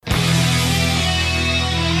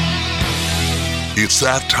It's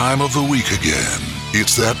that time of the week again.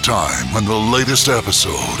 It's that time when the latest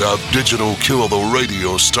episode of Digital Kill the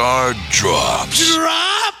Radio Star drops.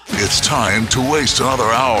 It's time to waste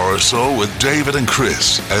another hour or so with David and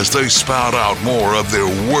Chris as they spout out more of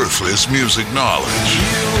their worthless music knowledge. You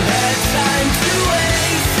had time to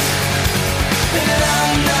waste, and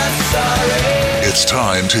I'm not sorry. It's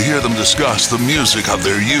time to hear them discuss the music of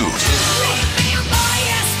their youth,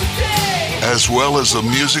 as well as the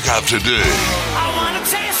music of today. I wanna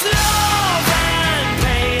taste love and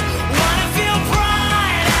pain, wanna feel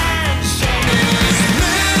pride and shame.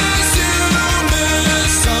 Miss you,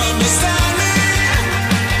 misunderstand me.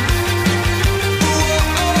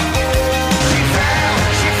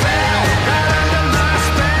 She fell, right under my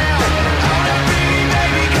spell. On a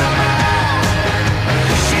baby, come on.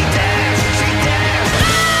 She danced,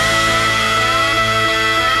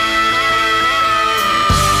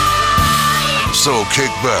 So kick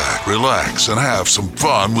back, relax, and have some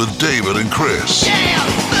fun with David and Chris.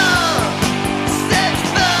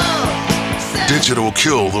 Digital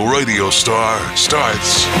Kill the Radio Star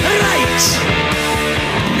starts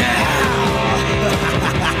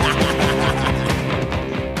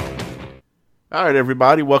All right,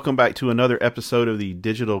 everybody, welcome back to another episode of the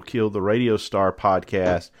Digital Kill the Radio Star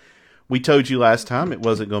podcast. We told you last time it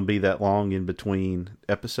wasn't going to be that long in between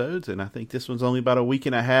episodes, and I think this one's only about a week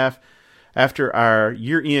and a half after our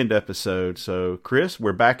year-end episode. So, Chris,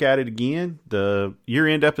 we're back at it again. The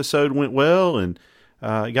year-end episode went well and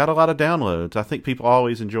got a lot of downloads. I think people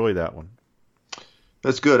always enjoy that one.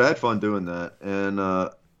 That's good. I had fun doing that, and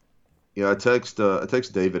I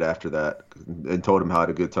texted David after that and told him how I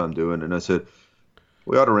had a good time doing it. And I said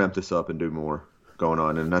we ought to ramp this up and do more going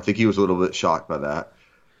on. And I think he was a little bit shocked by that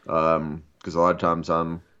because a lot of times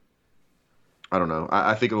I don't know.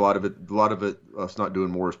 I think a lot of it, us not doing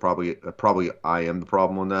more is probably I am the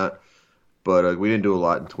problem on that. But we didn't do a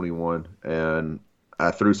lot in 21, and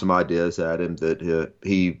I threw some ideas at him that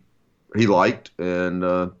he liked,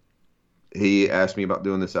 and he asked me about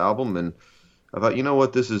doing this album, and I thought, you know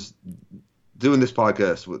what, this is doing this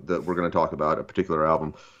podcast that we're going to talk about a particular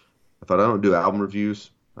album. I thought I don't do album reviews.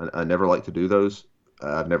 I never like to do those.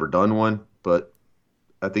 I've never done one, but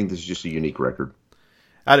I think this is just a unique record.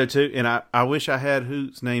 I do too, and I wish I had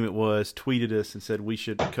whose name it was tweeted us and said we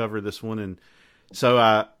should cover this one, and so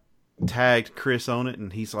I tagged Chris on it,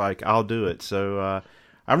 and he's like, I'll do it. So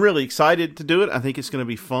I'm really excited to do it. I think it's going to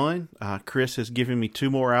be fun. Chris has given me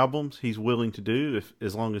 2 more albums he's willing to do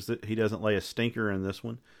as long as he doesn't lay a stinker in this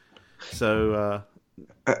one. So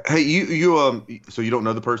hey, you so you don't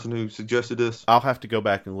know the person who suggested this? I'll have to go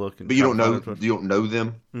back and look. But you don't know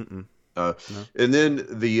them? Mm-mm. No. And then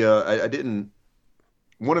I didn't.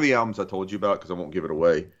 One of the albums I told you about, because I won't give it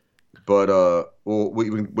away, but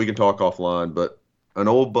we can talk offline. But an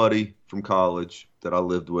old buddy from college that I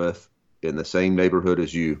lived with in the same neighborhood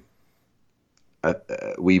as you,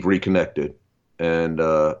 we've reconnected, and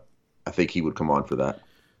I think he would come on for that.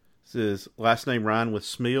 Is his last name rhyme with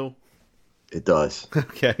Smeal? It does.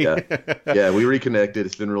 Okay. Yeah, we reconnected.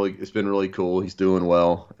 It's been really cool. He's doing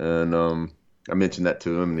well, and I mentioned that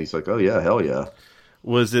to him, and he's like, "Oh yeah, hell yeah."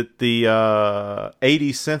 Was it the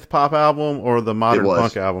 80s synth pop album or the modern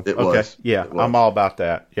punk album? It okay. was. Yeah, it was. I'm all about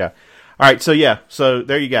that. Yeah. All right. So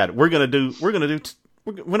there you got it. We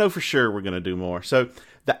know for sure we're going to do more. So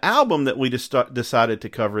the album that we decided to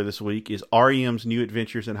cover this week is REM's New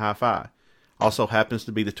Adventures in Hi-Fi. Also happens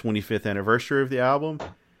to be the 25th anniversary of the album.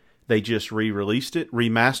 They just re-released it,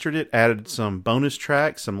 remastered it, added some bonus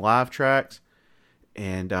tracks, some live tracks,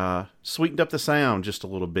 and sweetened up the sound just a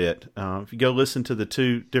little bit. If you go listen to the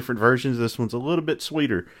 2 different versions, this one's a little bit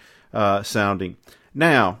sweeter sounding.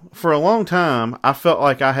 Now, for a long time, I felt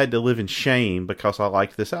like I had to live in shame because I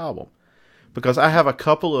liked this album. Because I have a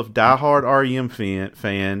couple of diehard REM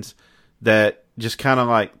fans that just kind of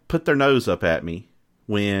like put their nose up at me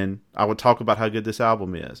when I would talk about how good this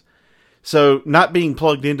album is. So, not being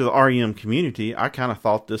plugged into the REM community, I kind of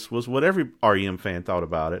thought this was what every REM fan thought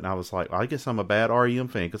about it. And I was like, well, I guess I'm a bad REM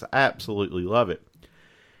fan because I absolutely love it.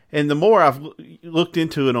 And the more I've looked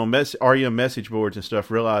into it on REM message boards and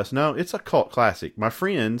stuff, realized, no, it's a cult classic. My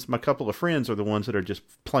couple of friends are the ones that are just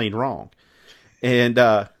plain wrong. And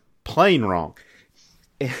plain wrong.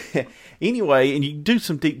 Anyway, and you do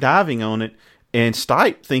some deep diving on it, and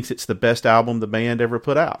Stipe thinks it's the best album the band ever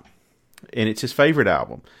put out. And it's his favorite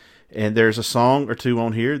album. And there's a song or 2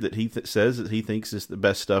 on here that he says that he thinks is the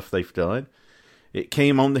best stuff they've done. It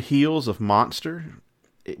came on the heels of Monster,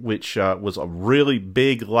 which was a really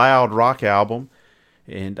big, loud rock album.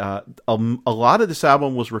 And a lot of this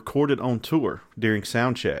album was recorded on tour during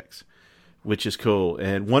sound checks, which is cool.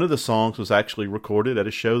 And one of the songs was actually recorded at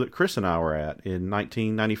a show that Chris and I were at in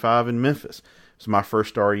 1995 in Memphis. It was my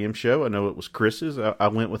first REM show. I know it was Chris's. I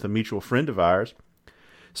went with a mutual friend of ours.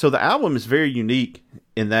 So the album is very unique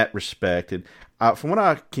in that respect. And from what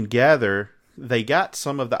I can gather, they got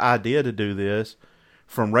some of the idea to do this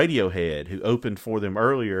from Radiohead, who opened for them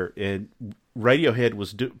earlier. And Radiohead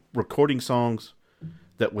was recording songs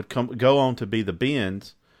that would go on to be the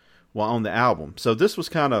Bends while on the album. So this was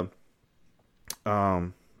kind of,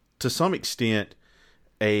 to some extent,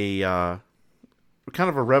 a kind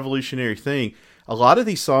of a revolutionary thing. A lot of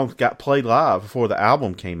these songs got played live before the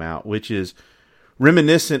album came out, which is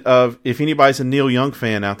reminiscent of, if anybody's a Neil Young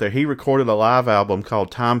fan out there, he recorded a live album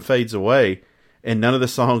called Time Fades Away, and none of the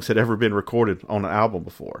songs had ever been recorded on an album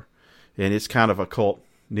before. And it's kind of a cult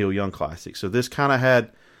Neil Young classic. So this kind of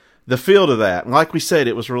had the feel to that. And like we said,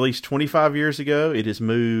 it was released 25 years ago. It has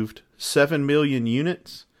moved 7 million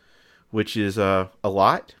units, which is a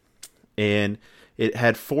lot. And it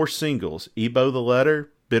had 4 singles: Ebo the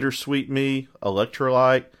Letter, Bittersweet Me,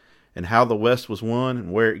 Electrolyte, and How the West Was Won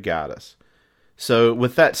and Where It Got Us. So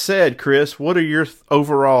with that said, Chris, what are your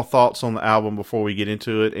overall thoughts on the album before we get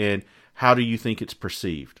into it, and how do you think it's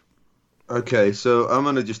perceived? Okay, so I'm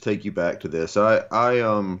gonna just take you back to this. I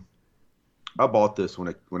bought this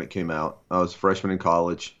when it came out. I was a freshman in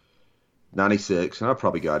college, 96, and I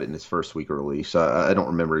probably got it in its first week of release. I don't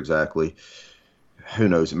remember exactly. Who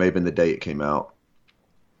knows? It may have been the day it came out.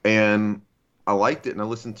 And I liked it, and I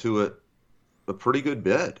listened to it a pretty good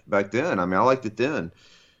bit back then. I mean, I liked it then.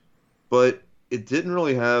 But it didn't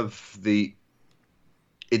really have it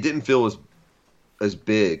didn't feel as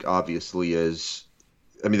big, obviously, as,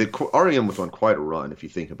 I mean, the REM was on quite a run, if you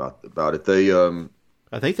think about it. They,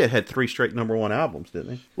 I think they had 3 straight #1 albums, didn't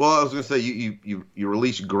they? well, I was going to say, you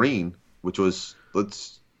released Green, which was,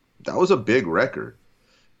 that was a big record.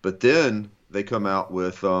 But then they come out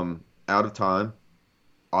with Out of Time,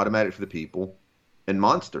 Automatic for the People, and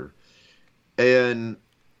Monster. And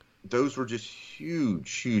those were just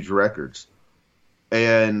huge records.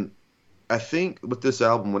 And I think with this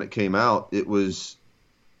album, when it came out, it was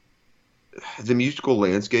the musical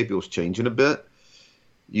landscape, it was changing a bit.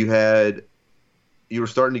 You were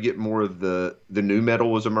starting to get more of the new metal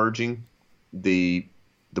was emerging, the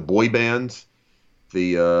boy bands,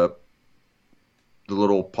 the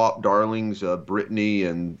little pop darlings, Britney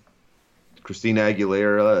and Christina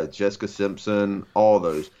Aguilera, Jessica Simpson, all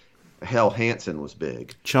those. Hell, Hanson was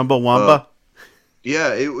big. Chumbawamba.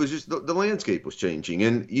 Yeah, it was just the landscape was changing.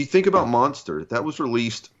 And you think about Monster, that was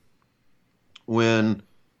released when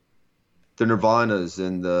the Nirvanas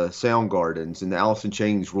and the Soundgardens and the Alice in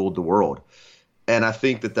Chains ruled the world. And I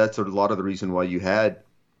think that's a lot of the reason why you had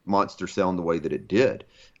Monster sound the way that it did.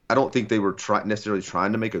 I don't think they were necessarily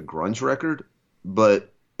trying to make a grunge record,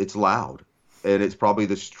 but it's loud. And it's probably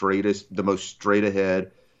the most straight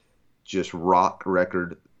ahead, just rock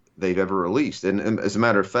record they've ever released. And as a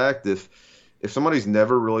matter of fact, if somebody's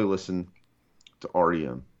never really listened to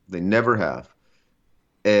REM, they never have,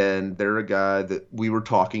 and they're a guy that we were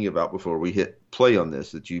talking about before we hit play on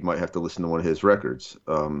this, that you might have to listen to one of his records.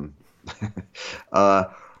 If I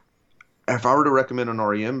were to recommend an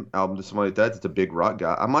REM album to somebody like that's a big rock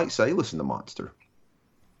guy, I might say listen to Monster.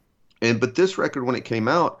 But this record, when it came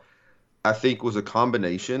out, I think was a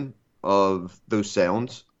combination of those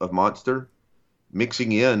sounds of Monster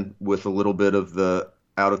mixing in with a little bit of the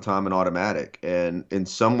Out of Time and Automatic. And in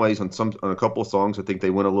some ways, on a couple of songs, I think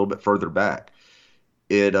they went a little bit further back.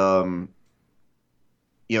 I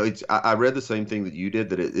read the same thing that you did,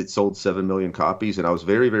 that it sold 7 million copies, and I was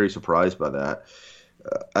very, very surprised by that.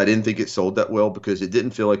 I didn't think it sold that well because it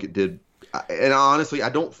didn't feel like it did. And honestly, I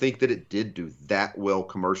don't think that it did do that well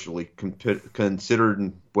commercially,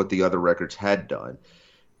 considering what the other records had done.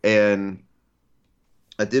 And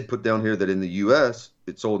I did put down here that in the U.S.,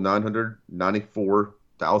 it sold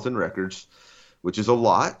 994,000 records, which is a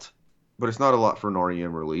lot, but it's not a lot for an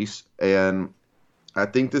REM release. And I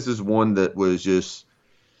think this is one that was just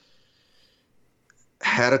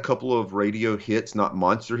had a couple of radio hits, not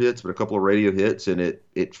monster hits, but a couple of radio hits, and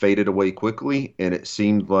it faded away quickly, and it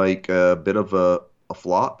seemed like a bit of a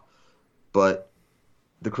flop. But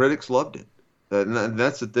the critics loved it. And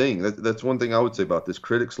that's the thing. That's one thing I would say about this.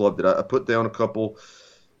 Critics loved it. I put down a couple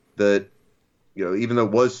that, even though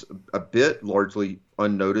it was a bit largely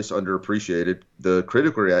unnoticed, underappreciated, the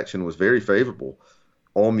critical reaction was very favorable.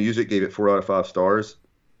 AllMusic gave it 4 out of 5 stars.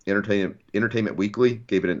 Entertainment Weekly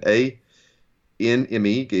gave it an A.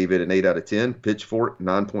 NME gave it an 8 out of 10. Pitchfork,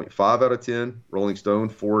 9.5 out of 10. Rolling Stone,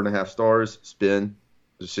 4.5 stars. Spin,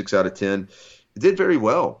 6 out of 10. It did very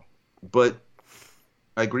well. But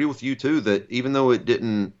I agree with you, too, that even though it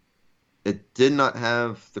didn't It did not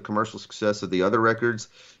have the commercial success of the other records.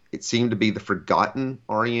 It seemed to be the forgotten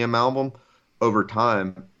REM album. Over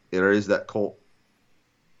time, there is that cult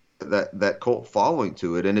following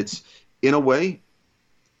to it, and it's, in a way,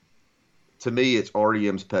 to me, it's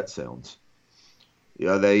REM's Pet Sounds.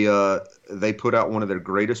 Yeah, they put out one of their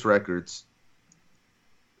greatest records,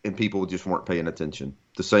 and people just weren't paying attention.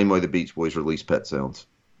 The same way the Beach Boys released Pet Sounds.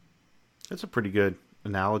 That's a pretty good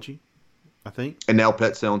analogy, I think. And now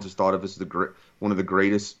Pet Sounds is thought of as one of the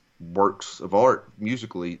greatest works of art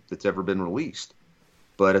musically that's ever been released.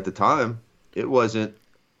 But at the time, it wasn't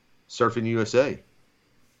Surfing USA,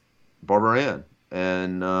 Barbara Ann,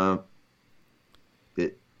 and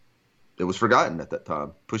it was forgotten at that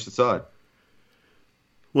time, pushed aside.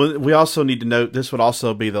 Well, we also need to note this would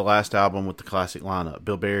also be the last album with the classic lineup.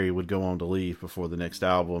 Bill Berry would go on to leave before the next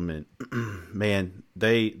album, and man,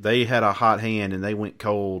 they had a hot hand and they went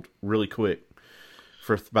cold really quick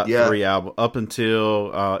for about 3 albums up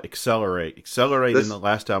until Accelerate. Accelerate and the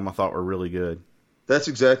last album I thought were really good. That's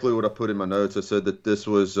exactly what I put in my notes. I said that this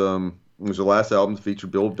was it was the last album to feature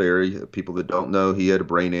Bill Berry. People that don't know, he had a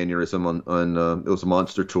brain aneurysm on it was a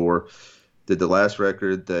Monster tour. Did the last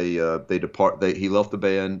record, he left the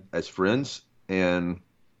band as friends, and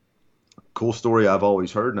cool story I've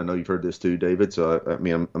always heard, and I know you've heard this too, David, so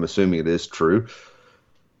I'm assuming it is true.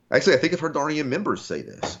 Actually, I think I've heard the REM members say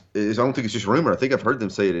this. I don't think it's just rumor. I think I've heard them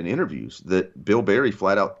say it in interviews, that Bill Berry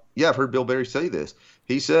flat out, I've heard Bill Berry say this.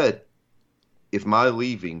 He said, if my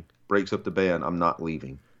leaving breaks up the band, I'm not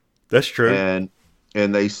leaving. That's true. And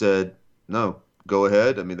they said, no, go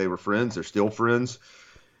ahead. I mean, they were friends. They're still friends.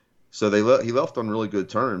 So he left on really good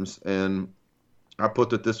terms, and I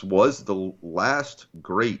put that this was the last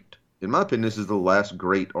great, in my opinion, this is the last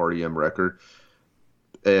great REM record.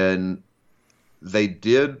 And they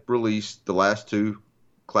did release the last two,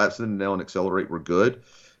 Collapse in the Nail and Accelerate, were good,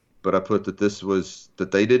 but I put that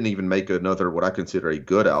that they didn't even make another, what I consider a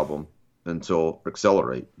good album, until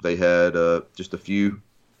Accelerate. They had just a few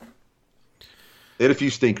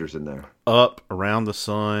stinkers in there. Up, Around the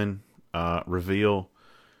Sun, Reveal.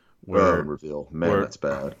 Reveal. Man, that's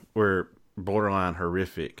bad. Were borderline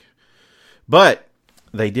horrific. But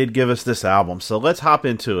they did give us this album, so let's hop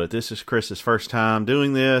into it. This is Chris's first time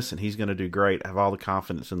doing this, and he's going to do great. I have all the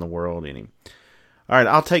confidence in the world in him. All right,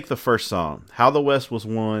 I'll take the first song, How the West Was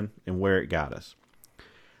Won and Where It Got Us.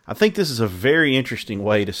 I think this is a very interesting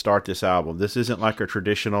way to start this album. This isn't like a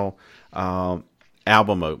traditional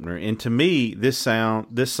album opener, and to me, this song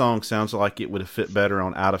sounds like it would have fit better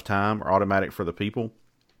on Out of Time or Automatic for the People.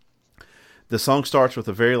 The song starts with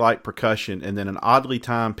a very light percussion, and then an oddly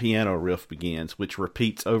timed piano riff begins, which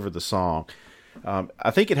repeats over the song.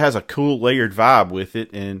 I think it has a cool layered vibe with it,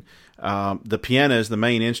 and the piano is the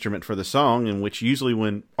main instrument for the song, in which usually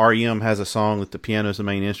when REM has a song that the piano is the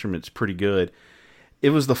main instrument, it's pretty good. It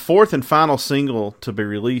was the fourth and final single to be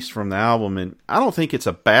released from the album, and I don't think it's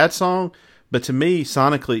a bad song, but to me,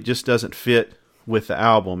 sonically, it just doesn't fit with the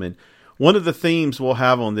album. And one of the themes we'll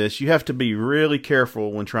have on this, you have to be really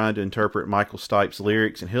careful when trying to interpret Michael Stipe's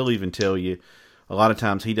lyrics, and he'll even tell you a lot of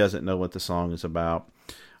times he doesn't know what the song is about.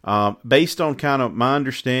 Based on kind of my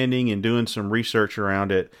understanding and doing some research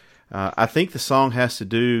around it, I think the song has to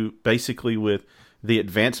do basically with the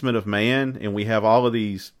advancement of man, and we have all of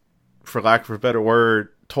these, for lack of a better word,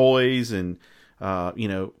 toys and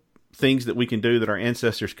things that we can do that our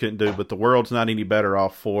ancestors couldn't do, but the world's not any better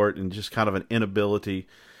off for it, and just kind of an inability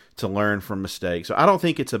to learn from mistakes. So I don't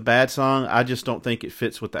think it's a bad song. I just don't think it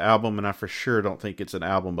fits with the album, and I for sure don't think it's an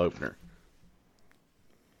album opener.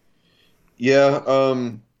 Yeah.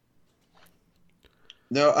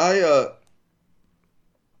 No,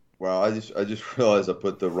 wow, I just realized I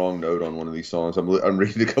put the wrong note on one of these songs. I'm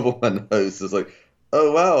reading a couple of my notes. It's like,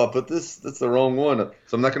 oh wow, I put that's the wrong one.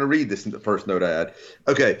 So I'm not going to read this in the first note I had.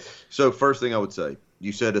 Okay, so first thing I would say,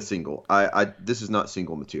 you said a single. This is not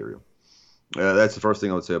single material. That's the first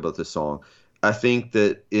thing I would say about this song. I think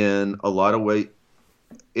that in a lot of ways,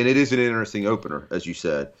 and it is an interesting opener, as you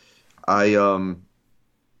said. And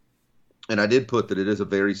I did put that it is a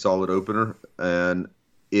very solid opener, and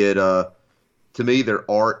it to me there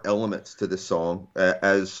are elements to this song,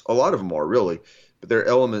 as a lot of them are really, but there are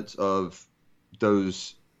elements of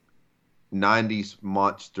those 90s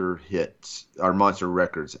monster hits, or monster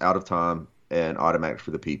records, Out of Time and Automatic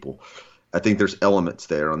for the People. I think there's elements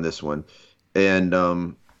there on this one. And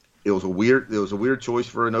it was a weird choice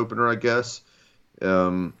for an opener, I guess.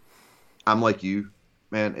 I'm like you,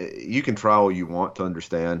 man. You can try all you want to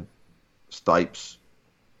understand Stipe's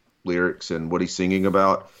lyrics and what he's singing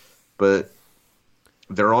about, but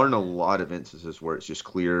there aren't a lot of instances where it's just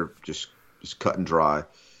clear, just cut and dry.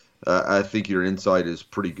 I think your insight is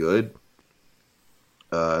pretty good,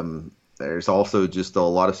 There's also just a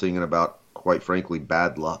lot of singing about, quite frankly,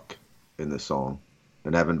 bad luck in this song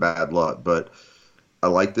and having bad luck. But I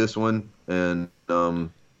like this one, and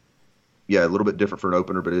yeah, a little bit different for an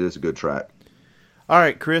opener, but it is a good track. All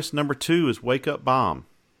right, Chris, number 2 is Wake Up Bomb.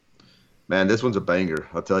 Man, this one's a banger.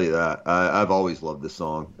 I'll tell you that. I've always loved this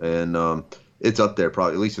song, and it's up there,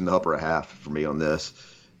 probably at least in the upper half for me on this.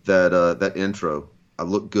 That intro, I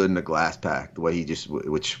look good in a glass pack. The way he just,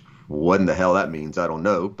 which what in the hell that means, I don't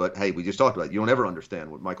know. But hey, we just talked about it. You don't ever understand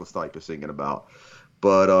what Michael Stipe is singing about.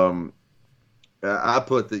 But I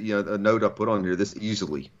put a note I put on here. This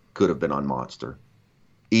easily could have been on Monster,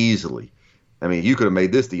 easily. I mean, you could have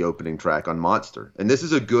made this the opening track on Monster, and this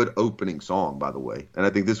is a good opening song, by the way. And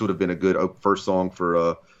I think this would have been a good first song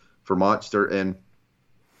for Monster. And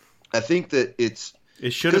I think that it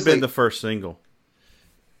should have been the first single.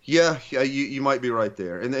 Yeah, you might be right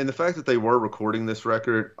there. And the fact that they were recording this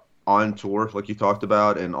record on tour, like you talked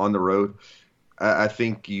about, and on the road, I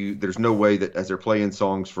think there's no way that as they're playing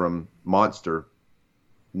songs from Monster,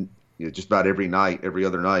 just about every night, every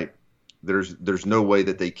other night, there's no way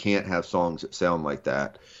that they can't have songs that sound like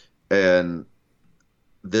that. And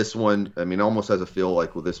this one, I mean, almost has a feel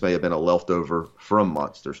like, well, this may have been a leftover from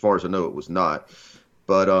Monster. As far as I know, it was not.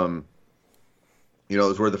 But it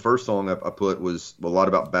was where the first song I put was a lot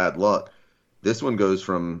about bad luck. This one goes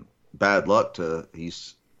from bad luck to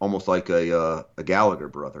he's almost like a Gallagher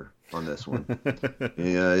brother on this one.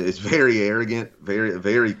 Yeah, it's very arrogant, very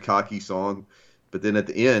very cocky song. But then at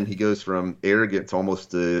the end, he goes from arrogant to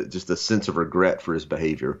almost just a sense of regret for his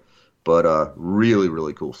behavior. But really,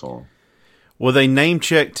 really cool song. Well, they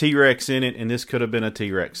name-checked T-Rex in it, and this could have been a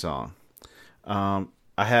T-Rex song.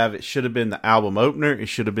 It should have been the album opener. It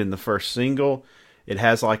should have been the first single. It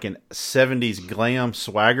has like an 70s glam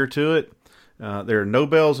swagger to it. There are no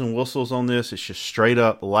bells and whistles on this. It's just straight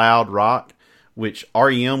up loud rock, which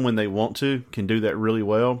REM, when they want to, can do that really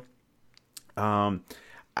well.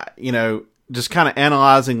 Just kind of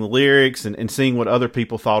analyzing the lyrics and seeing what other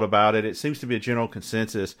people thought about it, it seems to be a general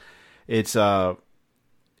consensus. It's a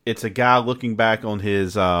guy looking back on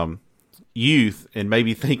his youth and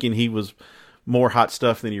maybe thinking he was more hot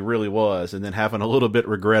stuff than he really was, and then having a little bit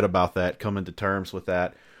regret about that, coming to terms with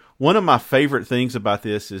that. One of my favorite things about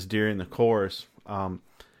this is during the chorus,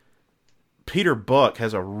 Peter Buck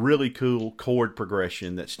has a really cool chord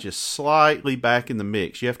progression that's just slightly back in the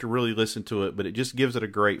mix. You have to really listen to it, but it just gives it a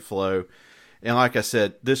great flow. And like I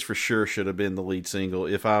said, this for sure should have been the lead single.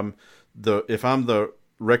 If I'm the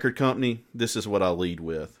record company, this is what I lead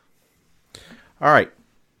with. All right,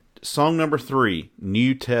 song number 3,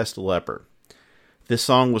 New Test Leper. This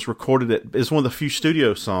song was recorded it's one of the few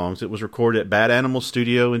studio songs. It was recorded at Bad Animal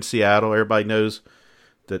Studio in Seattle. Everybody knows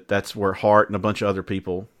that's where Hart and a bunch of other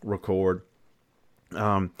people record.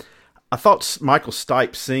 I thought Michael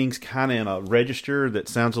Stipe sings kind of in a register that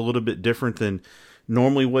sounds a little bit different than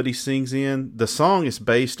normally what he sings in. The song is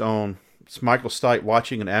based on Michael Stipe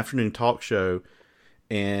watching an afternoon talk show,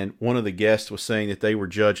 and one of the guests was saying that they were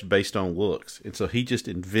judged based on looks. And so he just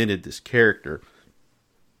invented this character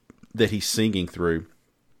that he's singing through.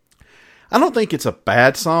 I don't think it's a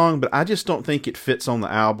bad song, but I just don't think it fits on the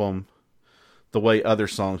album the way other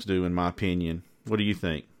songs do, in my opinion. What do you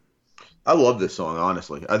think? I love this song,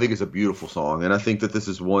 honestly. I think it's a beautiful song, and I think that this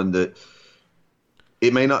is one that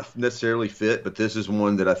it may not necessarily fit, but this is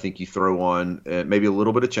one that I think you throw on maybe a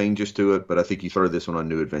little bit of changes to it, but I think you throw this one on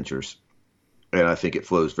New Adventures, and I think it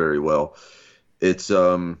flows very well. It's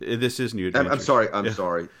this is New Adventures.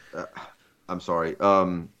 I'm sorry.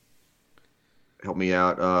 Help me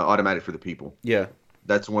out. Automatic for the People. Yeah,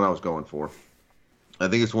 that's the one I was going for. I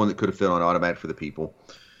think it's one that could have fit on Automatic for the People.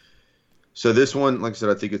 So this one, like I said,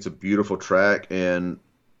 I think it's a beautiful track, and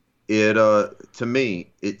it to me,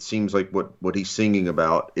 it seems like what he's singing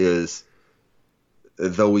about is,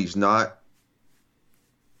 though he's not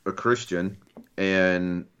a Christian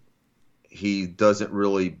and he doesn't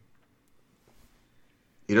really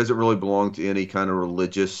belong to any kind of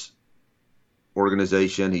religious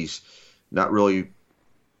organization. He's not a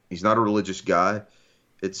religious guy.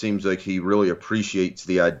 It seems like he really appreciates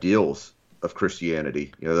the ideals of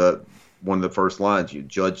Christianity. One of the first lines, you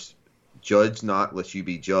judge not lest you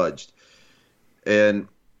be judged. And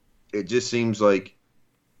it just seems like,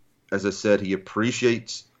 as I said, he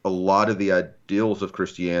appreciates a lot of the ideals of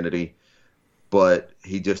Christianity, but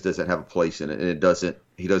he just doesn't have a place in it, and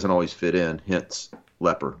he doesn't always fit in, hence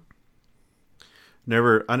Leper.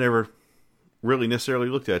 I never really necessarily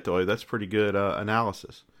looked at it that way. That's pretty good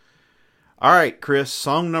analysis. All right, Chris,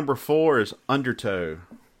 song number 4 is Undertow.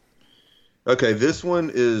 Okay, this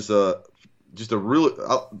one is just a really,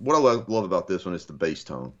 what I love about this one is the bass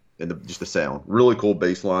tone. and just the sound. Really cool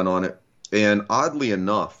bass line on it. And oddly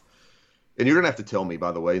enough, and you're going to have to tell me,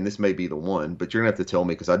 by the way, and this may be the one, but you're going to have to tell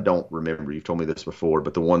me because I don't remember. You've told me this before,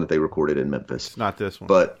 but the one that they recorded in Memphis. It's not this one.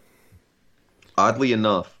 But oddly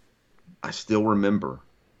enough, I still remember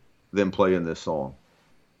them playing this song.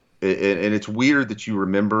 And it's weird that you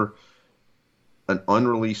remember an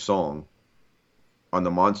unreleased song on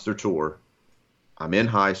the Monster Tour. I'm in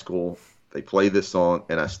high school. They play this song,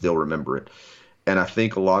 and I still remember it. And I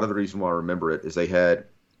think a lot of the reason why I remember it is they had,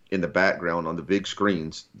 in the background on the big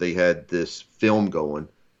screens, they had this film going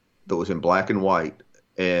that was in black and white,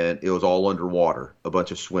 and it was all underwater, a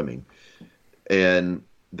bunch of swimming. And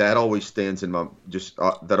that always stands in my,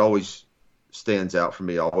 that always stands out for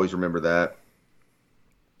me. I always remember that.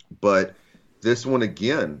 But this one,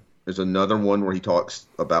 again, is another one where he talks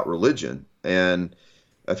about religion. And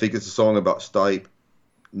I think it's a song about Stipe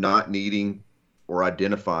not needing or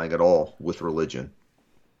identifying at all with religion.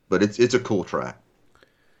 But it's a cool track.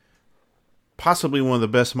 Possibly one of the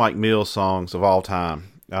best Mike Mills songs of all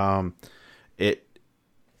time. It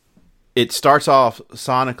starts off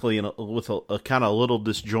sonically with a kind of a little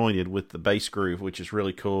disjointed with the bass groove, which is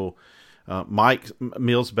really cool. Mike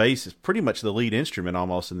Mills' bass is pretty much the lead instrument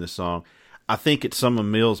almost in this song. I think it's some of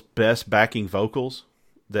Mills' best backing vocals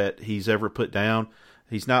that he's ever put down.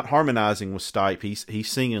 He's not harmonizing with Stipe. He's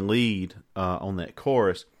singing lead on that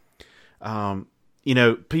chorus.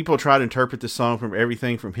 People try to interpret this song from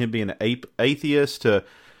everything from him being an atheist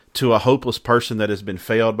to a hopeless person that has been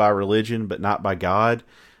failed by religion but not by God.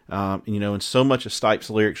 And so much of Stipe's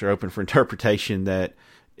lyrics are open for interpretation that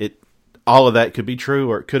all of that could be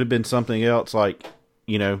true, or it could have been something else, like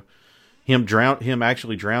him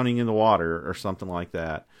actually drowning in the water or something like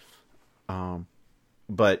that.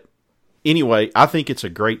 But anyway, I think it's a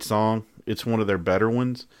great song. It's one of their better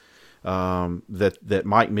ones that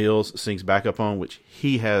Mike Mills sings backup on, which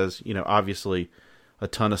he has, obviously a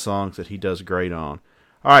ton of songs that he does great on.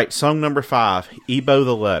 All right, song number 5, Ebo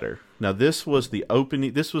the Letter. Now, this was the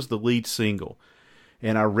lead single.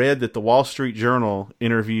 And I read that the Wall Street Journal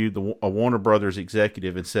interviewed a Warner Brothers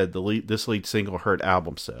executive and said this lead single hurt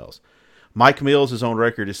album sales. Mike Mills is on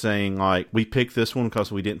record as saying, like, we picked this one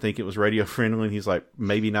because we didn't think it was radio friendly. And he's like,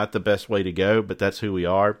 maybe not the best way to go, but that's who we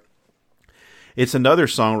are. It's another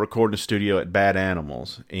song recorded in the studio at Bad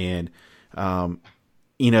Animals. And,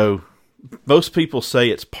 most people say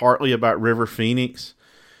it's partly about River Phoenix.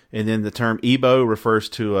 And then the term EBO refers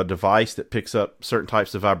to a device that picks up certain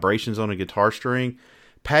types of vibrations on a guitar string.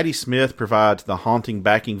 Patti Smith provides the haunting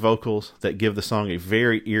backing vocals that give the song a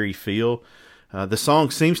very eerie feel. The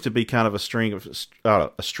song seems to be kind of a stream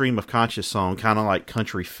of conscious song, kind of like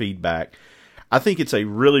country feedback. I think it's a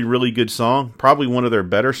really, really good song, probably one of their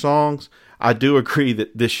better songs. I do agree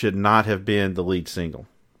that this should not have been the lead single.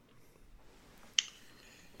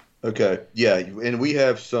 Okay, yeah, and we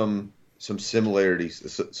have some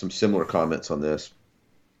similarities, some similar comments on this.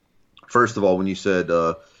 First of all, when you said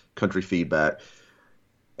country feedback,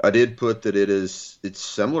 I did put that it's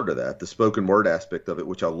similar to that, the spoken word aspect of it,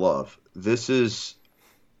 which I love. This is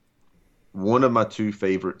one of my 2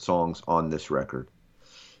 favorite songs on this record.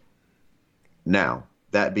 Now,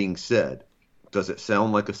 that being said, does it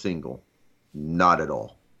sound like a single? Not at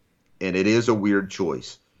all. And it is a weird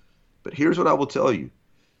choice. But here's what I will tell you.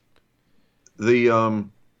 The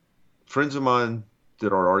friends of mine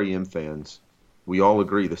that are REM fans, we all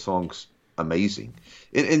agree the song's amazing.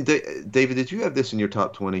 And David, did you have this in your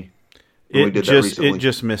top 20? It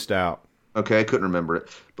just missed out. Okay, I couldn't remember it.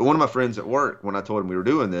 But one of my friends at work, when I told him we were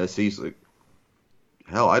doing this, he's like,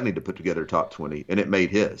 hell, I need to put together a top 20. And it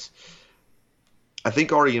made his. I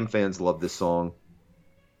think REM fans love this song.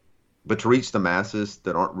 But to reach the masses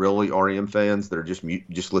that aren't really REM fans, that are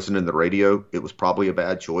just listening to the radio, it was probably a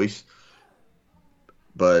bad choice.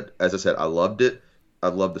 But as I said, I loved it. I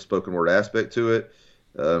loved the spoken word aspect to it.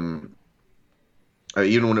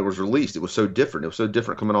 Even when it was released, it was so different. It was so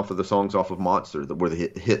different coming off of the songs off of Monster that were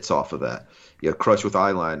the hits off of that. Crush with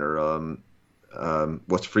Eyeliner,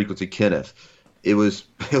 What's Frequency, Kenneth. It was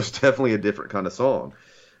definitely a different kind of song.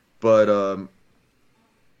 But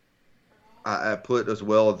I put as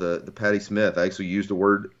well the Patti Smith. I actually used the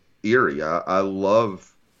word eerie. I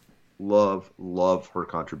love her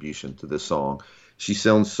contribution to this song. She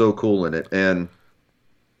sounds so cool in it. And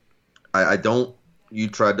I don't, you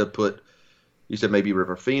tried to put, you said maybe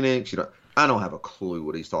River Phoenix. I don't have a clue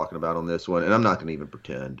what he's talking about on this one, and I'm not going to even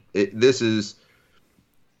pretend. This is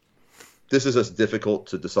as difficult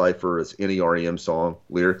to decipher as any REM song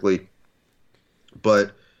lyrically.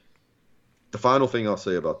 But the final thing I'll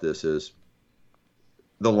say about this is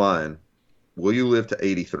the line, "Will you live to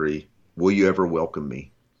 83? Will you ever welcome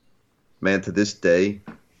me?" Man, to this day,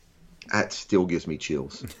 that still gives me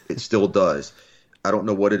chills. It still does. I don't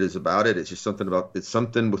know what it is about it. It's just it's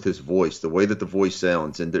something with his voice, the way that the voice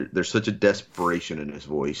sounds, and there's such a desperation in his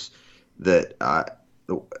voice that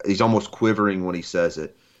he's almost quivering when he says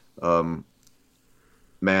it. Man,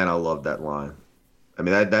 I love that line. I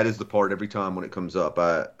mean, that is the part every time when it comes up.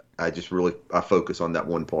 I just really focus on that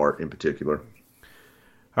one part in particular.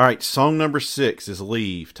 All right, song number 6 is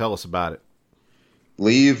Leave. Tell us about it.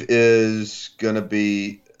 Leave is going to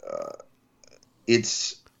be,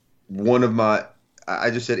 it's one of my, I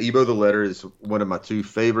just said Ebo the Letter is one of my 2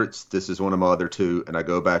 favorites. This is one of my other 2, and I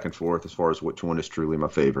go back and forth as far as which one is truly my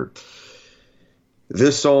favorite.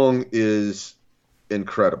 This song is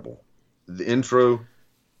incredible. The intro,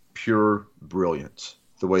 pure brilliance,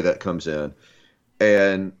 the way that comes in.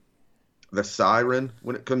 And the siren,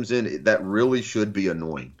 when it comes in, that really should be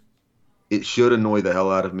annoying. It should annoy the hell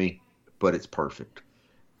out of me, but it's perfect.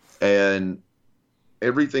 And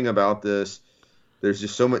everything about this, there's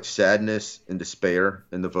just so much sadness and despair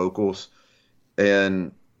in the vocals.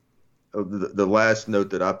 And the last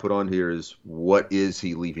note that I put on here is, what is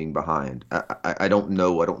he leaving behind? I don't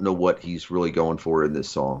know. I don't know what he's really going for in this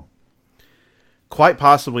song. Quite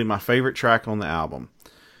possibly my favorite track on the album.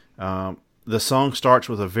 The song starts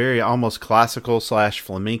with a very almost classical /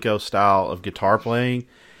 flamenco style of guitar playing.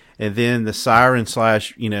 And then the siren /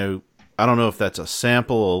 I don't know if that's a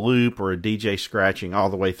sample, a loop, or a DJ scratching all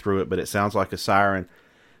the way through it, but it sounds like a siren.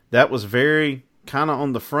 That was very kind of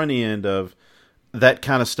on the front end of that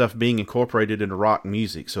kind of stuff being incorporated into rock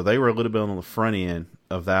music. So they were a little bit on the front end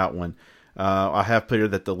of that one. I have put here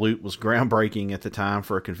that the loop was groundbreaking at the time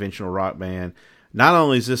for a conventional rock band. Not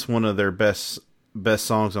only is this one of their best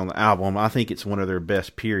songs on the album, I think it's one of their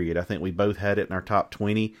best, period. I think we both had it in our top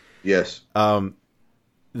 20. Yes.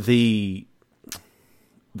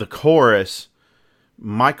 The chorus,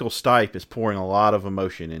 Michael Stipe is pouring a lot of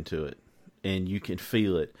emotion into it, and you can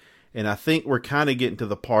feel it. And I think we're kind of getting to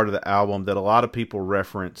the part of the album that a lot of people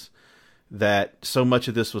reference, that so much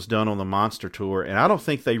of this was done on the Monster Tour, and I don't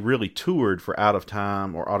think they really toured for Out of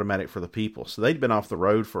Time or Automatic for the People, so they'd been off the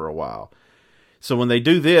road for a while. So when they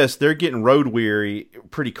do this, they're getting road weary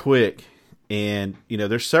pretty quick, and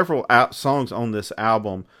there's several songs on this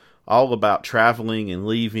album all about traveling and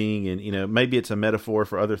leaving, and maybe it's a metaphor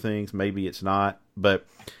for other things, maybe it's not, but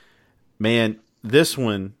man, this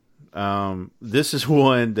one, this is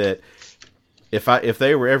one that if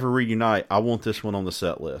they were ever reunite, I want this one on the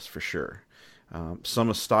set list for sure. Some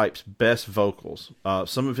of Stipe's best vocals,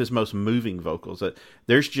 some of his most moving vocals.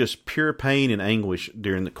 There's just pure pain and anguish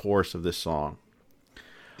during the chorus of this song.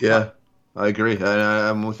 Yeah, I agree.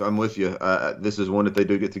 I'm with you. This is one that they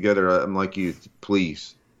do get together. I'm like you.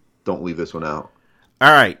 Please don't leave this one out.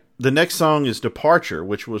 All right. The next song is Departure,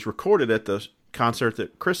 which was recorded at the concert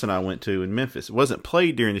that Chris and I went to in Memphis. It wasn't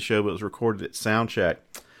played during the show, but it was recorded at Soundcheck.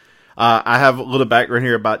 I have a little background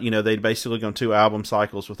here about, they'd basically gone 2 album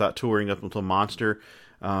cycles without touring up until Monster.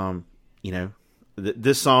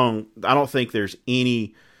 This song, I don't think there's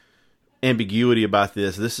any ambiguity about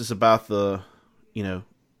this. This is about the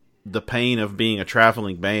pain of being a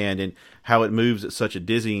traveling band and how it moves at such a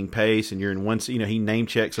dizzying pace. And you're in one, he name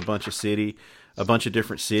checks a bunch of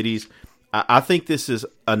different cities. I think this is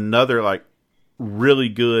another really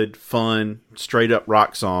good, fun, straight up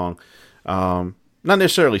rock song. Not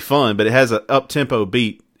necessarily fun, but it has an up tempo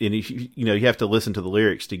beat, and you have to listen to the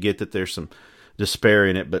lyrics to get that there's some despair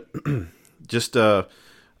in it. But just a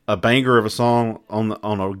banger of a song on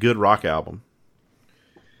a good rock album.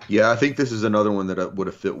 Yeah, I think this is another one that would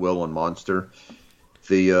have fit well on Monster.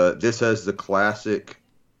 This has the classic,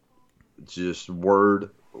 just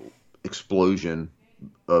word explosion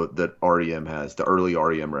that REM has, the early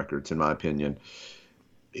REM records, in my opinion.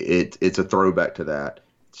 It's a throwback to that.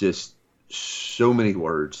 Just so many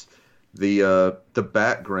words. The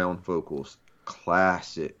background vocals,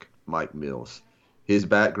 classic Mike Mills. His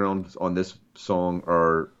backgrounds on this song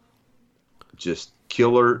are just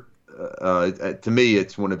killer. To me,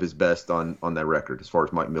 it's one of his best on that record as far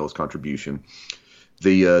as Mike Mills' contribution.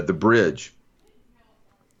 The bridge,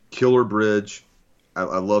 killer bridge.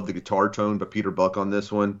 I love the guitar tone by Peter Buck on this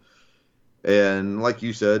one. And like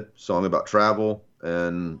you said, song about travel.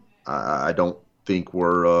 And I don't think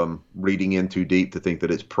we're reading in too deep to think that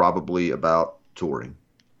it's probably about touring.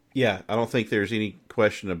 Yeah, I don't think there's any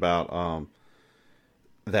question about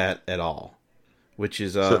that at all. Which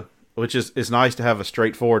is it's nice to have a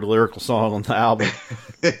straightforward lyrical song on the album.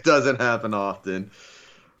 It doesn't happen often.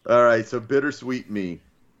 All right, so Bittersweet Me,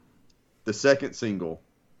 the second single.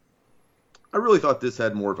 I really thought this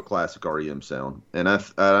had more of a classic REM sound. And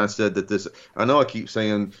I said that this, I know I keep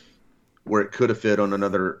saying where it could have fit on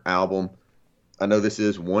another album. I know this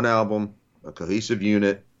is one album, a cohesive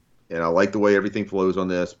unit, and I like the way everything flows on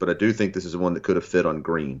this, but I do think this is one that could have fit on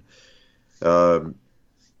Green.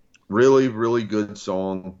 Really, really good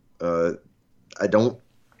song. I don't,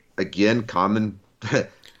 again, common.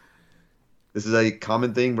 This is a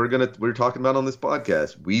common thing we're talking about on this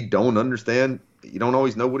podcast. We don't understand. You don't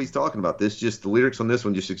always know what he's talking about. The lyrics on this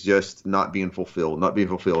one just suggest not being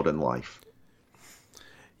fulfilled in life.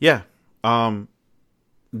 Yeah.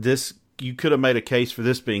 This, you could have made a case for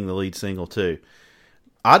this being the lead single too.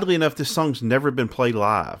 Oddly enough, this song's never been played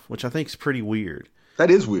live, which I think is pretty weird. That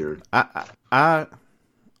is weird. I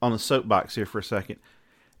on a soapbox here for a second.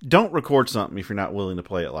 Don't record something if you're not willing to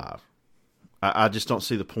play it live. I just don't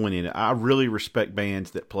see the point in it. I really respect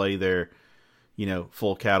bands that play their,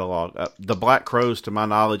 full catalog. The Black Crowes, to my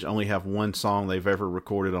knowledge, only have one song they've ever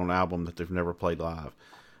recorded on an album that they've never played live.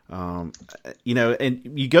 And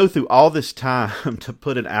you go through all this time to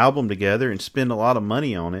put an album together and spend a lot of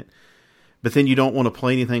money on it, but then you don't want to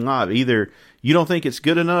play anything live. Either you don't think it's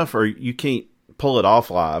good enough or you can't pull it off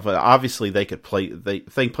live. Obviously, they could play. They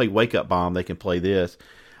can play Wake Up Bomb. They can play this.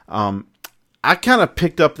 I kind of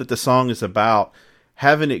picked up that the song is about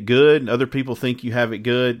having it good, and other people think you have it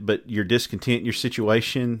good, but you're discontent in your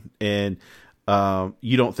situation, and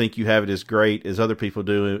you don't think you have it as great as other people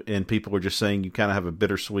do, and people are just saying you kind of have a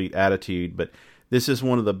bittersweet attitude. But this is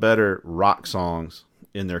one of the better rock songs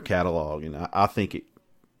in their catalog, and I think it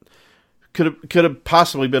could have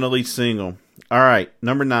possibly been a lead single. All right,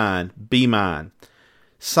 number 9, Be Mine.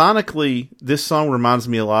 Sonically, this song reminds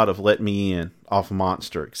me a lot of Let Me In off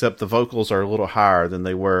Monster, except the vocals are a little higher than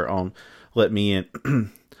they were on Let Me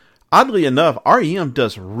In. Oddly enough, REM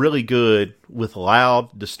does really good with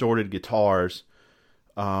loud, distorted guitars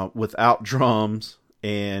without drums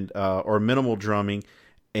and or minimal drumming,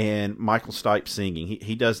 and Michael Stipe singing.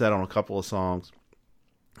 He does that on a couple of songs.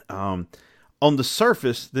 On the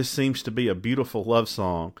surface, this seems to be a beautiful love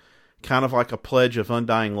song, kind of like a pledge of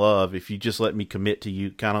undying love. If you just let me commit to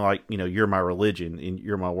you, kind of like, you're my religion and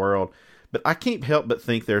you're my world. But I can't help but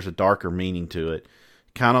think there's a darker meaning to it.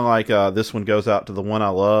 Kind of like this one goes out to the one I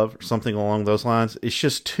love, or something along those lines. It's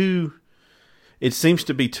just it seems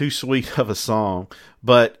to be too sweet of a song,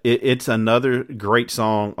 but it's another great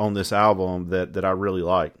song on this album that I really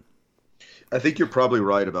like. I think you're probably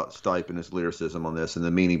right about Stipe and his lyricism on this and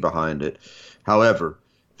the meaning behind it. However,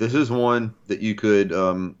 this is one that you could,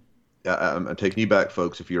 I'm taking you back,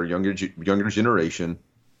 folks, if you're a younger generation,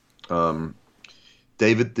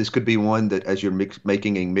 David, this could be one that as you're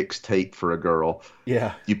making a mixtape for a girl,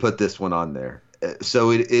 yeah, you put this one on there. So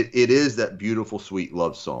it is that beautiful, sweet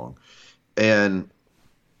love song. And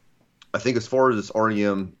I think as far as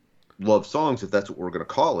REM love songs, if that's what we're going to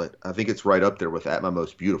call it, I think it's right up there with At My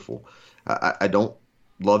Most Beautiful. I don't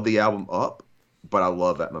love the album Up, but I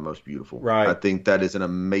love At My Most Beautiful. Right. I think that is an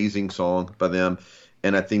amazing song by them.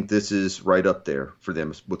 And I think this is right up there for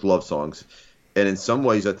them with love songs. And in some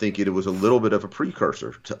ways, I think it was a little bit of a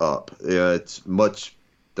precursor to Up. It's much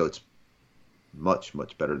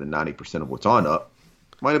better than 90% of what's on Up.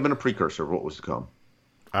 Might have been a precursor of what was to come.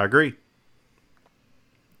 I agree.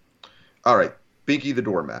 All right, Binky the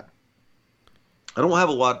Doormat. I don't have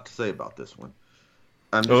a lot to say about this one.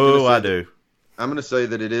 I do. I'm going to say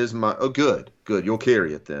that it is my... Oh, good. You'll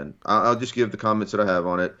carry it then. I'll just give the comments that I have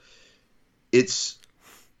on it. It's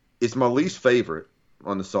my least favorite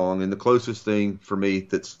on the song and the closest thing for me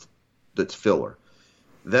that's filler.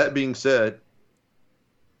 That being said,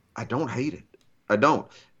 I don't hate it. I don't.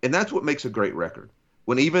 And that's what makes a great record.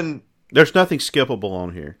 When even... There's nothing skippable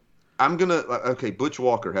on here. Butch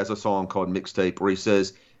Walker has a song called Mixtape where he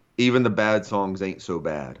says, even the bad songs ain't so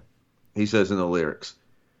bad. He says in the lyrics.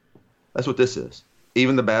 That's what this is.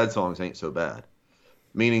 Even the bad songs ain't so bad.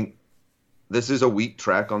 Meaning, this is a weak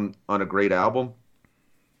track on a great album.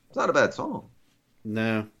 It's not a bad song.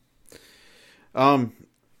 No.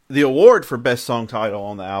 The award for best song title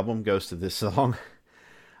on the album goes to this song.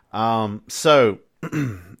 So,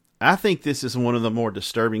 I think this is one of the more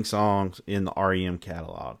disturbing songs in the REM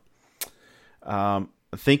catalog. I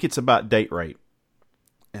think it's about date rape.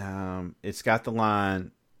 It's got the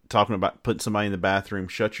line talking about putting somebody in the bathroom,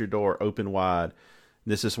 shut your door, open wide.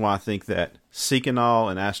 This is why I think that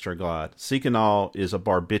Seconal and Astroglide. Seconal is a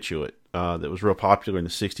barbiturate that was real popular in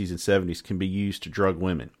the 60s and 70s, can be used to drug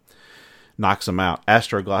women. Knocks them out.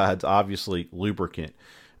 Astroglide's obviously lubricant.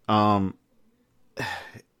 But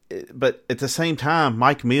at the same time,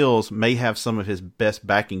 Mike Mills may have some of his best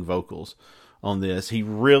backing vocals on this.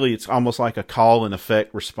 It's almost like a call and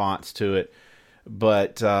effect response to it.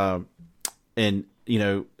 But,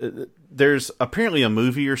 there's apparently a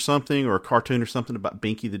movie or something or a cartoon or something about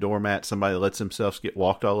Binky the Doormat, somebody that lets themselves get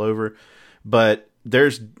walked all over. But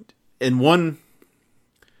there's in one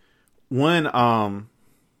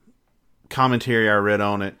commentary I read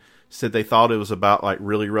on it said they thought it was about like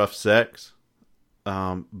really rough sex,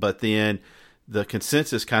 but then the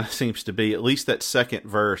consensus kind of seems to be at least that second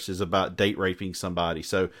verse is about date raping somebody.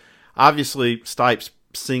 So obviously Stipe's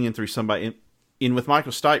singing through somebody, and with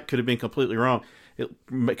Michael Stipe could have been completely wrong. It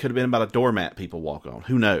could have been about a doormat people walk on.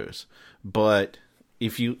 Who knows? But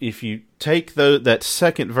if you take that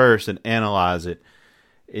second verse and analyze it,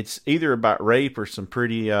 it's either about rape or some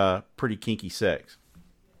pretty kinky sex.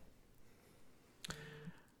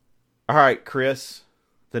 All right, Chris,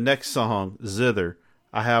 the next song, Zither.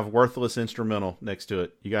 I have worthless instrumental next to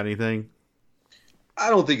it. You got anything? I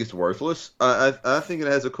don't think it's worthless. I think it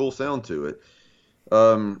has a cool sound to it.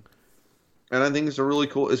 And I think it's really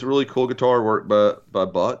cool guitar work by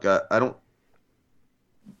Buck. I don't.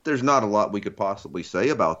 There's not a lot we could possibly say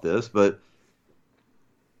about this, but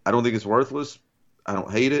I don't think it's worthless. I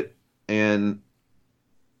don't hate it. And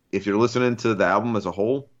if you're listening to the album as a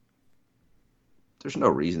whole, there's no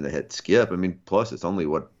reason to hit skip. I mean, plus it's only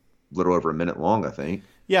a little over a minute long, I think.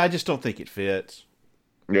 Yeah, I just don't think it fits.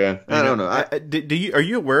 Yeah, I don't know. Are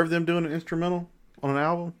you aware of them doing an instrumental on an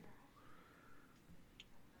album?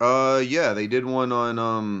 Yeah, they did one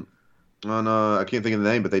on I can't think of the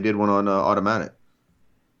name, but they did one on Automatic.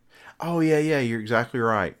 Oh yeah, you're exactly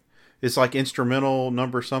right. It's like instrumental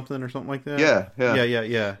number something or something like that. Yeah.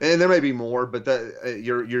 And there may be more, but that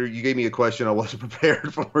you gave me a question I wasn't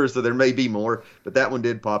prepared for, so there may be more. But that one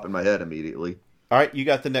did pop in my head immediately. All right, you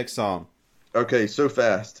got the next song. Okay, So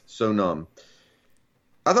Fast, So Numb.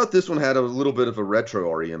 I thought this one had a little bit of a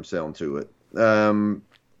retro REM sound to it.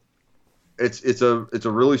 It's a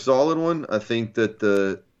really solid one. I think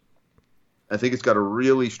it's got a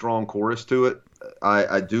really strong chorus to it.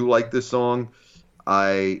 I do like this song.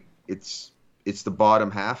 It's the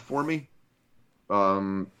bottom half for me.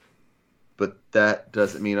 But that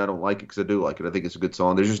doesn't mean I don't like it, because I do like it. I think it's a good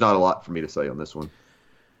song. There's just not a lot for me to say on this one.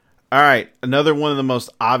 All right, another one of the most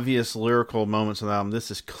obvious lyrical moments of the album. This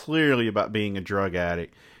is clearly about being a drug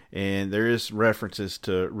addict, and there is references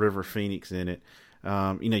to River Phoenix in it.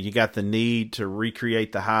 You got the need to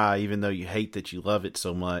recreate the high, even though you hate that you love it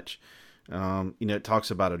so much. It talks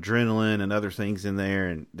about adrenaline and other things in there,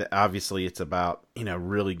 and obviously it's about,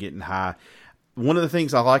 really getting high. One of the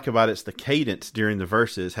things I like about it is the cadence during the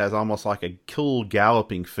verses has almost like a cool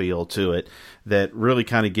galloping feel to it that really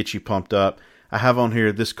kind of gets you pumped up. I have on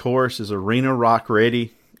here, this chorus is arena rock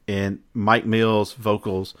ready, and Mike Mills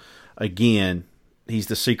vocals, again, he's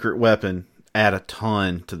the secret weapon, add a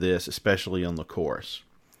ton to this, especially on the chorus.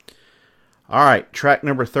 All right, track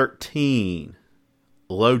number 13,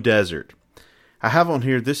 Low Desert. I have on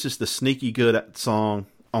here, this is the sneaky good song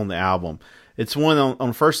on the album. It's one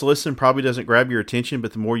on first listen probably doesn't grab your attention,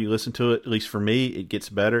 but the more you listen to it, at least for me, it gets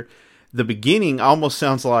better. The beginning almost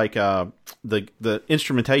sounds like the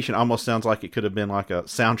instrumentation almost sounds like it could have been like a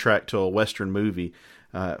soundtrack to a Western movie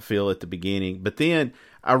feel at the beginning. But then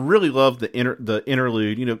I really love the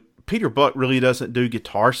interlude. Peter Buck really doesn't do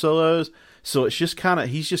guitar solos, so it's just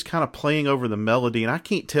he's just kind of playing over the melody, and I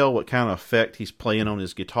can't tell what kind of effect he's playing on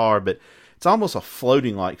his guitar, but it's almost a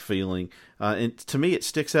floating like feeling. And to me, it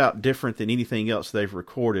sticks out different than anything else they've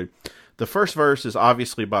recorded. The first verse is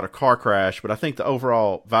obviously about a car crash, but I think the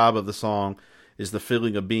overall vibe of the song is the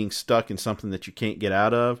feeling of being stuck in something that you can't get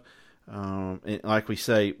out of. And like we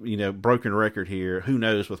say, broken record here, who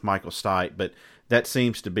knows with Michael Stipe, but that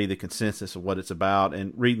seems to be the consensus of what it's about.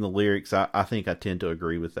 And reading the lyrics, I think I tend to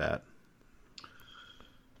agree with that.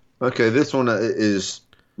 Okay, this one is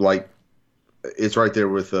like, it's right there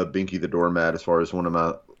with Binky the Doormat as far as one of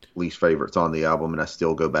my least favorites on the album, and I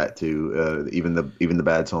still go back to even the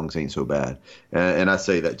bad songs ain't so bad, and I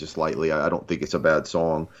say that just lightly. I don't think it's a bad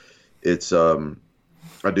song. It's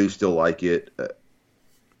I do still like it.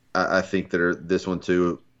 I think that this one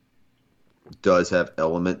too does have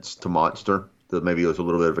elements to Monster that maybe was a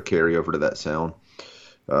little bit of a carryover to that sound.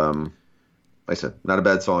 Like I said, not a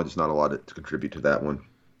bad song, just not a lot to contribute to that one.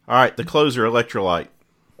 All right, the closer, Electrolyte.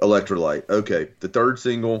 Okay, the third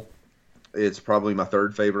single. It's probably my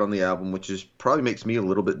third favorite on the album, which is probably makes me a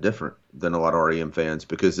little bit different than a lot of REM fans,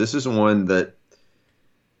 because this is one that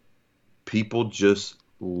people just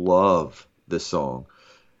love this song.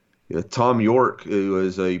 Tom York, who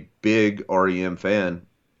is a big REM fan,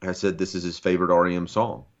 has said this is his favorite REM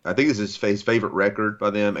song. I think this is his favorite record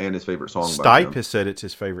by them and his favorite song by them. Stipe has said it's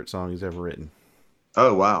his favorite song he's ever written.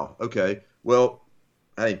 Oh, wow. Okay. Well,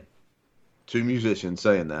 hey, two musicians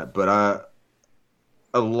saying that, but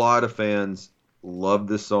a lot of fans love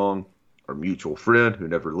this song. Our mutual friend who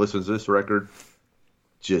never listens to this record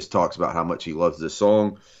just talks about how much he loves this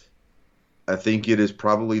song. I think it is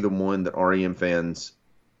probably the one that REM fans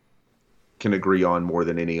can agree on more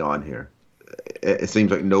than any on here. It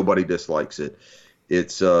seems like nobody dislikes it.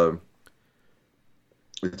 It's a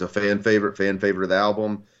fan favorite of the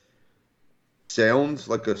album. Sounds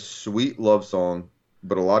like a sweet love song,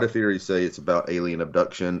 but a lot of theories say it's about alien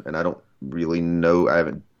abduction, and I don't really know. I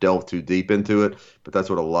haven't delved too deep into it, but that's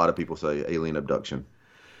what a lot of people say, alien abduction.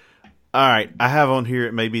 All right, I have on here,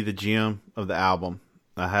 it may be the gem of the album.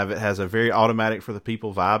 I have, it has a very automatic for the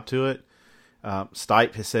people vibe to it.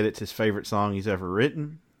 Stipe has said it's his favorite song he's ever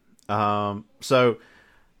written. So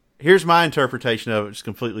here's my interpretation of it. It's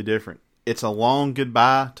completely different. It's a long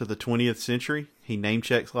goodbye to the 20th century. He name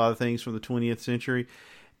checks a lot of things from the 20th century.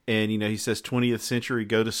 And, you know, he says 20th century,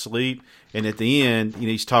 go to sleep. And at the end, you know,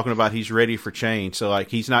 he's talking about he's ready for change. So, like,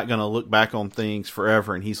 he's not going to look back on things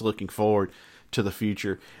forever, and he's looking forward to the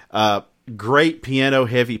future. Great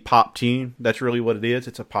piano-heavy pop tune. That's really what it is.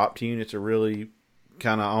 It's a pop tune. It's a really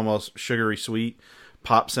kind of almost sugary sweet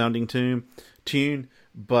pop-sounding tune.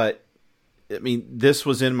 But, I mean, this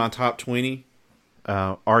was in my top 20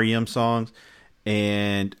 REM songs.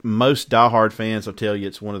 And most diehard fans will tell you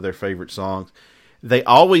it's one of their favorite songs. They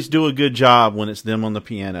always do a good job when it's them on the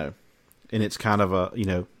piano. And it's kind of a, you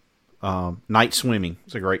know, Night Swimming.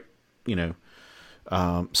 It's a great, you know,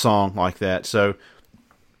 song like that. So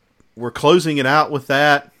we're closing it out with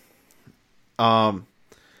that. Man,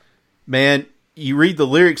 you read the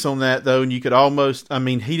lyrics on that, though, and you could almost, I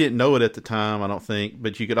mean, he didn't know it at the time, I don't think,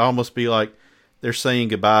 but you could almost be like, they're saying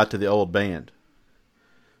goodbye to the old band.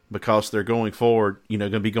 Because they're going forward, you know,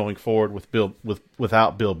 going to be going forward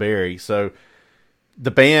without Bill Berry. So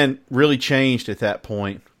the band really changed at that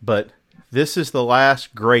point, but this is the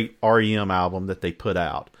last great REM album that they put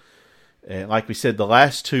out. And like we said, the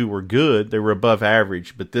last two were good. They were above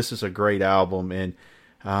average, but this is a great album. And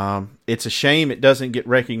it's a shame it doesn't get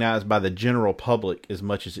recognized by the general public as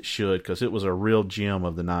much as it should, because it was a real gem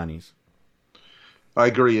of the 90s. I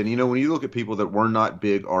agree. And, you know, when you look at people that were not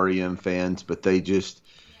big REM fans, but they just,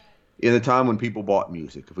 in a time when people bought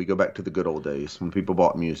music, if we go back to the good old days, when people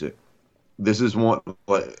bought music, this is one,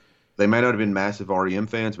 they may not have been massive REM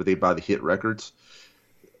fans, but they'd buy the hit records.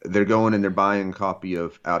 They're going and they're buying a copy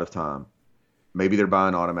of Out of Time. Maybe they're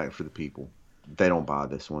buying Automatic for the People. They don't buy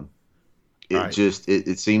this one. It Right. just,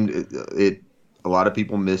 it seemed, a lot of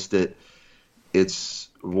people missed it. It's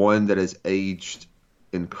one that has aged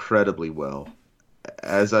incredibly well.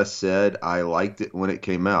 As I said, I liked it when it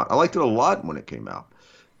came out. I liked it a lot when it came out.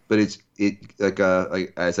 But it's like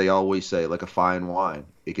as they always say, like a fine wine.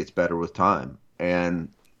 It gets better with time. And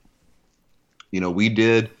you know, we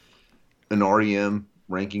did an REM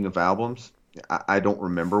ranking of albums. I don't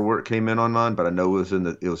remember where it came in on mine, but I know it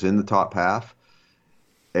was in the top half.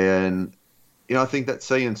 And you know, I think that's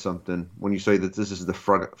saying something when you say that this is the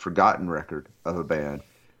forgotten record of a band,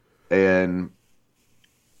 and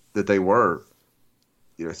that they were,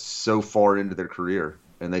 you know, so far into their career,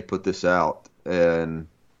 and they put this out, and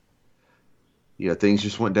you know, things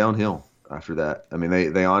just went downhill after that. I mean,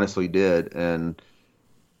 they honestly did, and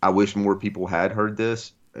I wish more people had heard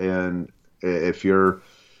this. And if you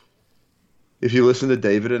listen to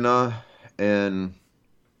David and I, and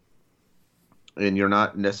you're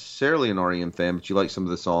not necessarily an REM fan, but you like some of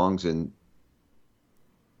the songs, and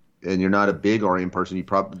you're not a big REM person, you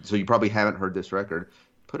probably haven't heard this record,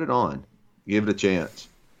 put it on, give it a chance.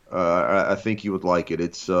 I think you would like it.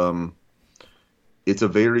 It's a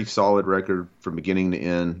very solid record from beginning to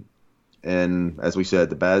end. And as we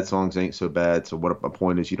said, the bad songs ain't so bad. So what my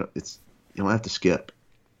point is, you don't have to skip.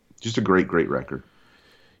 Just a great, great record.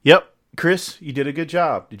 Yep. Chris, you did a good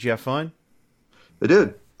job. Did you have fun? I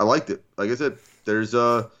did. I liked it. Like I said, there's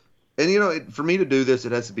and you know, for me to do this,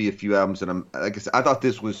 it has to be a few albums. And like I said, I thought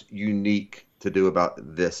this was unique to do about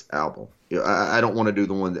this album. You know, I don't want to do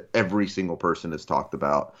the one that every single person has talked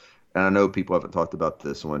about. And I know people haven't talked about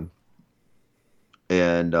this one.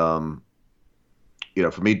 And, you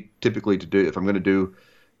know, for me, typically to do, if I'm going to do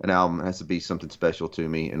an album, it has to be something special to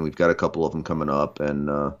me. And we've got a couple of them coming up, and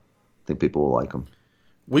I think people will like them.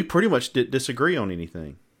 We pretty much didn't disagree on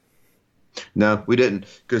anything. No, we didn't,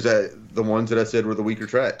 because the ones that I said were the weaker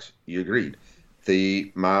tracks. You agreed.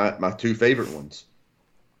 My two favorite ones,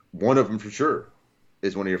 one of them for sure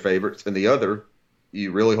is one of your favorites, and the other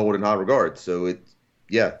you really hold in high regard. So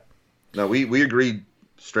no, we agreed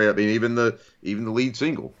straight up. I mean, even the lead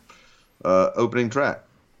single, opening track,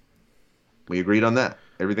 we agreed on that.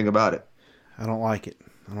 Everything about it. I don't like it.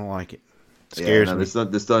 It scares me.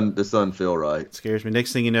 This doesn't feel right. It scares me.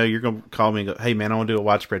 Next thing you know, you're going to call me and go, hey, man, I want to do a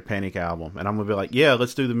Widespread Panic album. And I'm going to be like, yeah,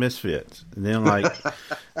 let's do the Misfits. And then, like,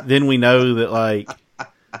 then we know that, like,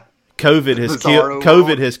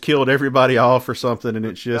 COVID has killed everybody off or something, and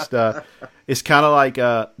it's just it's kind of like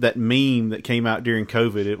that meme that came out during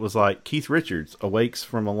COVID. It was like Keith Richards awakes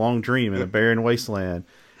from a long dream in a barren wasteland.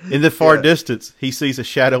 In the far distance, he sees a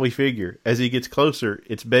shadowy figure. As he gets closer,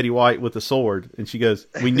 it's Betty White with a sword, and she goes,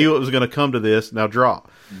 "We knew it was going to come to this. Now draw."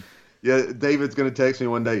 Yeah, David's going to text me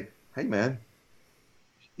one day. Hey, man,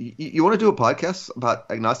 you want to do a podcast about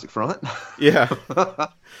Agnostic Front? Yeah.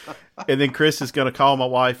 And then Chris is going to call my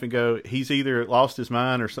wife and go, he's either lost his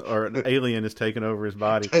mind or an alien has taken over his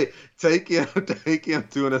body. Hey, take him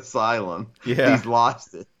to an asylum. Yeah. He's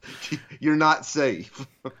lost it. You're not safe.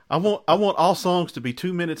 I want all songs to be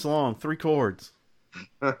 2 minutes long, 3 chords.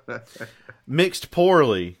 Mixed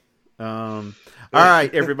poorly. All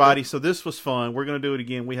right, everybody. So this was fun. We're going to do it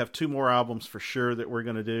again. We have 2 more albums for sure that we're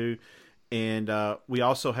going to do. And we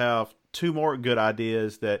also have 2 more good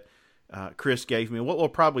ideas that Chris gave me. What we'll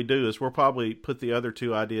probably do is we'll probably put the other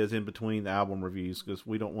 2 ideas in between the album reviews because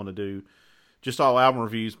we don't want to do just all album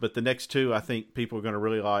reviews. But the next 2 I think people are going to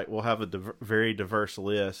really like. We'll have a very diverse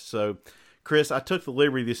list. So, Chris, I took the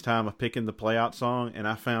liberty this time of picking the Play Out song, and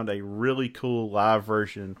I found a really cool live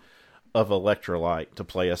version of Electrolyte to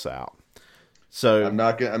play us out. So I'm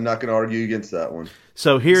not gonna argue against that one.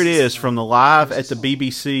 So here it is from the Live at the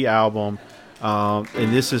BBC album,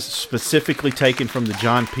 and this is specifically taken from the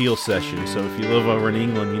John Peel session. So if you live over in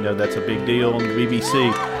England, you know that's a big deal on the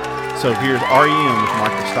BBC. So here's R.E.M. with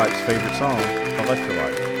Michael Stipe's favorite song,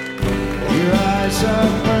 Electrolyte. Your eyes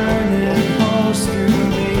are burning holes through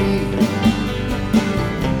me.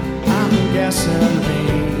 I'm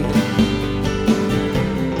gasoline.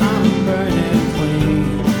 I'm burning clean.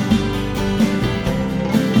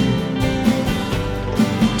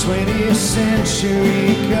 20th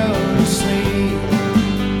century, go to sleep.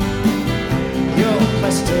 Your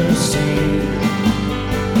plasticine,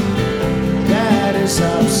 that is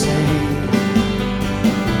obscene.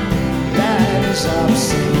 That is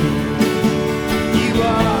obscene.